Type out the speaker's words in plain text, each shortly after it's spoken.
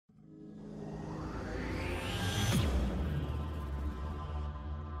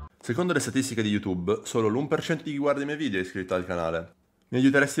Secondo le statistiche di YouTube, solo l'1% di chi guarda i miei video è iscritto al canale. Mi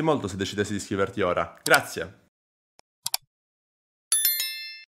aiuteresti molto se decidessi di iscriverti ora. Grazie!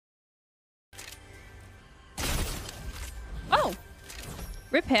 Oh!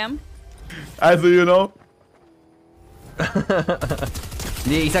 Rip him. Also, you know.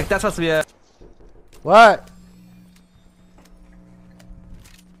 Nee, ich sag das, was wir... What?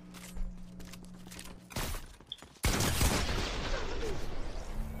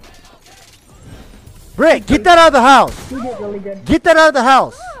 Brick, get that out of the house! You did really good. Get that out of the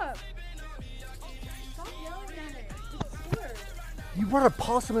house! Stop yelling at it. It's scared. You brought a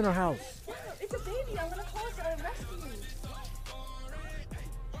possum in our house. Yeah, it's a baby. I'm gonna call it a rescue.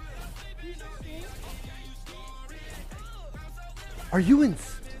 You so scared? Are you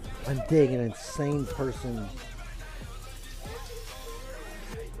I'm digging an insane person.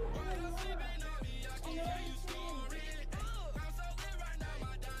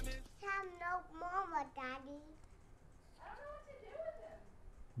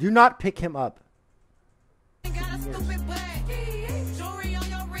 Do not pick him up.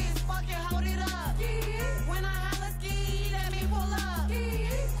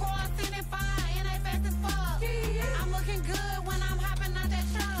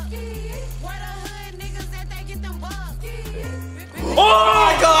 Oh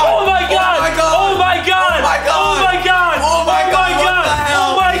my god! Oh my god! Oh my god! Oh my god! Oh my god! Oh my god!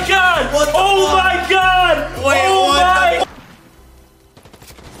 Oh my god! Oh my god! Wait, what?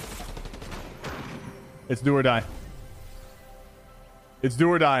 It's do or die. It's do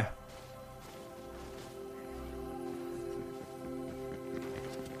or die.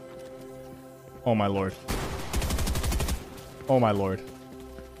 Oh my lord. Oh my lord.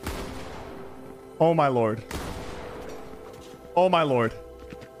 Oh my lord. Oh my lord.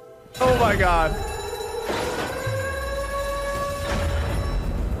 Oh my god.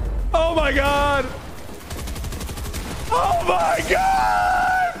 Oh my god. Oh my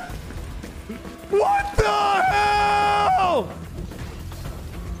god. What the hell?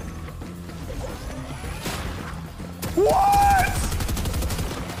 What?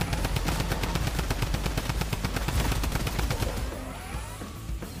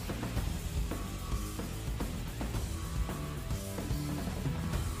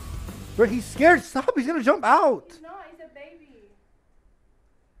 Bro, he's scared. Stop. He's gonna jump out. He's not. He's a baby.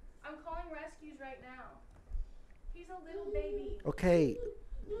 I'm calling rescues right now. He's a little baby. Okay.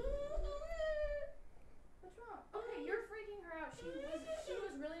 What's wrong? Okay, you're freaking her out. She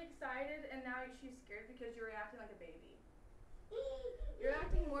was really excited, and now she's scared because you're reacting like a baby. You're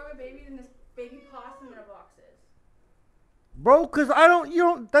acting more of a baby than this baby possum in a box is. Bro, cause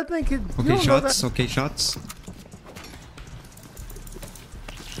that thing could. Okay, shots. Okay, shots.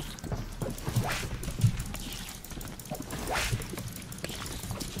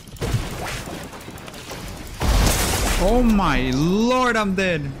 Oh my lord, I'm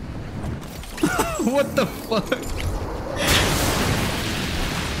dead. What the fuck?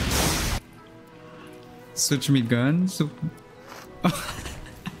 Switch me guns.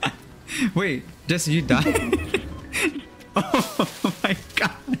 Wait, Jesse, you died? Oh my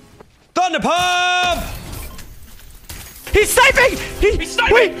god. Thunder pump! He's sniping! He's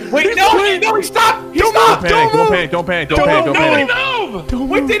sniping! Wait, no, he stopped! Don't Don't panic. Don't panic. move!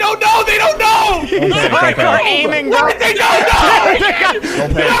 Wait, they don't know! They don't know! They're aiming, bro! Wait, they don't know!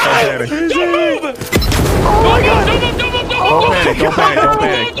 Don't panic. Don't move! Oh my god! Don't move!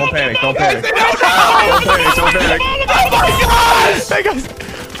 Don't panic. Don't panic! Oh my god! Hey guys!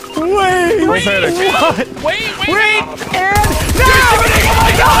 Wait! Don't panic. Wait! And now! Oh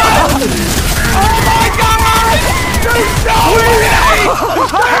my god! Oh my god! There's no way!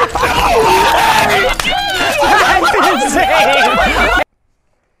 That's insane!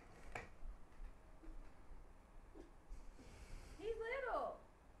 He's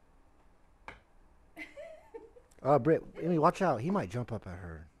little. Britt, Amy, watch out. He might jump up at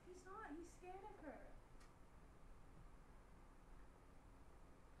her. He's not. He's scared of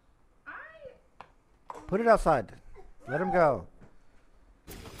her. Put it outside. Let him go.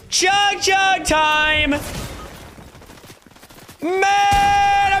 Chug time!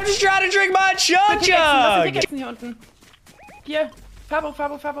 Man, I'm just trying to drink my chug. Hier unten. Hier. Fabo,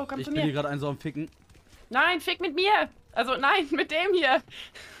 komm Ich zu bin mir. hier gerade einen so am Ficken. Nein, fick mit mir. Also nein, mit dem hier.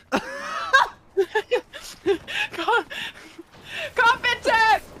 Komm. Komm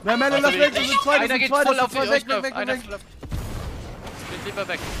bitte! Nein, lass weg, das ist zwei, Einer geht voll auf die weg. Einer voll auf. Geht lieber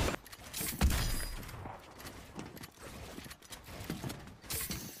weg.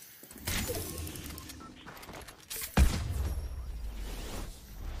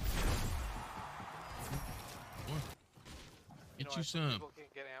 Get you some. People can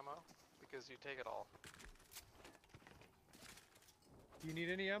get ammo. you take it all. Do you need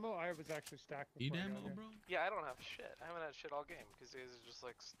any ammo? I was actually stacked. Need ammo, bro? Yeah, I don't have shit. I haven't had shit all game because you guys are just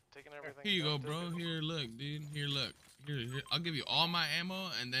like taking everything. Here you go, bro. Here, look, dude. Here, look. Here. I'll give you all my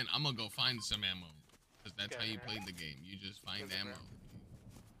ammo, and then I'm gonna go find some ammo. Because that's how you play the game. You just find ammo.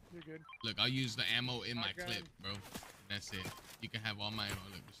 You're good. Look, I'll use the ammo in my clip, bro. That's it. You can have all my ammo.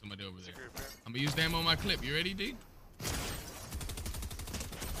 Look, there's somebody over there. I'm gonna use the ammo in my clip. You ready, dude?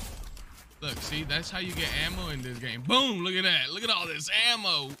 Look, see, that's how you get ammo in this game. Boom, look at that. Look at all this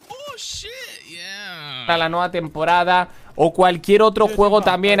ammo. Oh, shit, yeah. Para la nueva temporada o cualquier otro juego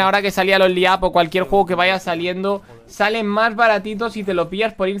también, ahora que salía los Liap o cualquier juego que vaya saliendo, salen más baratitos si te lo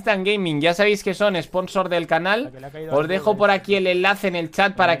pillas por Instant Gaming. Ya sabéis que son sponsor del canal. Os dejo por aquí el enlace en el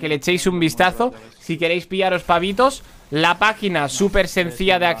chat para que le echéis un vistazo si queréis pillaros pavitos. La página súper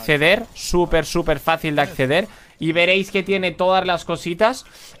sencilla de acceder, súper fácil de acceder. Y veréis que tiene todas las cositas.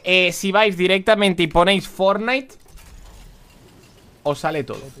 Si vais directamente y ponéis Fortnite, os sale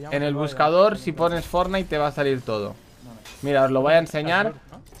todo. En el buscador, si pones Fortnite, te va a salir todo. Mira, os lo voy a enseñar.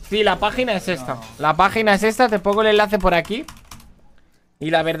 Sí, la página es esta. La página es esta, te pongo el enlace por aquí.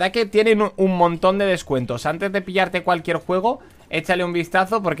 Y la verdad que tienen un montón de descuentos. Antes de pillarte cualquier juego, échale un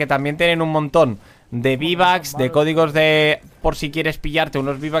vistazo porque también tienen un montón de V-Bucks, de códigos de... por si quieres pillarte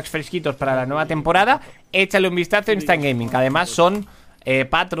unos V-Bucks fresquitos para la nueva temporada. Échale un vistazo a Instant Gaming, que además son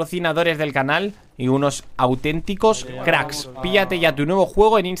patrocinadores del canal y unos auténticos cracks. Píllate ya tu nuevo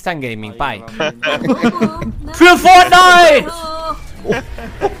juego en Instant Gaming, bye. ¡Für Fortnite!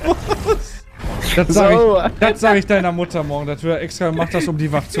 Das sag ich deiner Mutter morgen. Das wird extra gemacht, das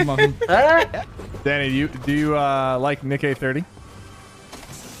die wach zu machen. Danny, do you like Nick A30?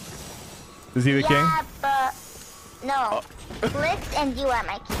 Is he the king? But no. Blitz and you are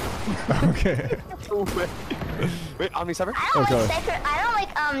my king. Okay. Wait, Omni Sever? I don't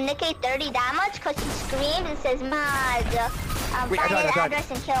like Nick A30 that much because he screams and says Mad. Find his address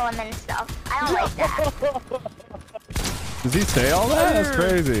and kill him and stuff. I don't like that. Does he say all that? That's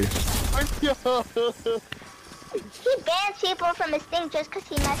crazy. He bans people from his thing just because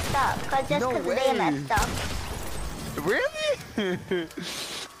he messed up. Just because they messed up. Really?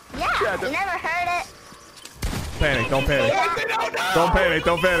 Yeah, you never heard it. Panic, don't panic. Don't panic,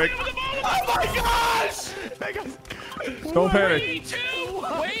 don't panic. Oh my gosh! Don't panic.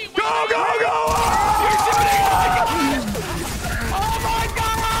 Wait, go, go, go! Oh my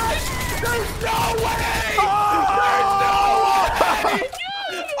gosh! There's no way!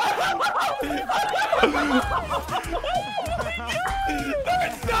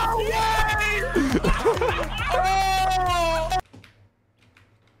 There's no way!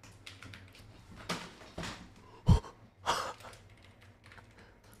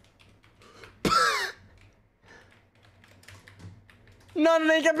 Non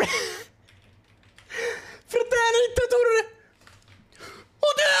hai capito? Fratello, dittatura!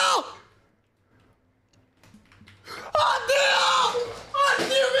 Oddio! Oddio!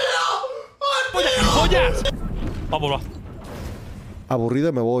 Oddio mio! Oddio! Vamos, va.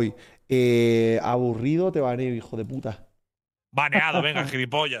 Aburrido me voy. Aburrido te van a ir, hijo de puta. Baneado, venga,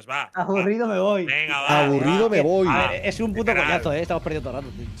 gilipollas, va. Aburrido me voy. Venga, va. Aburrido me voy. A ver, es un puto coñazo, estamos perdiendo todo el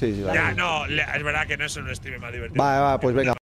rato, tío. Sí, sí, Ya, no, es verdad que no es un stream más divertido. Va, pues venga.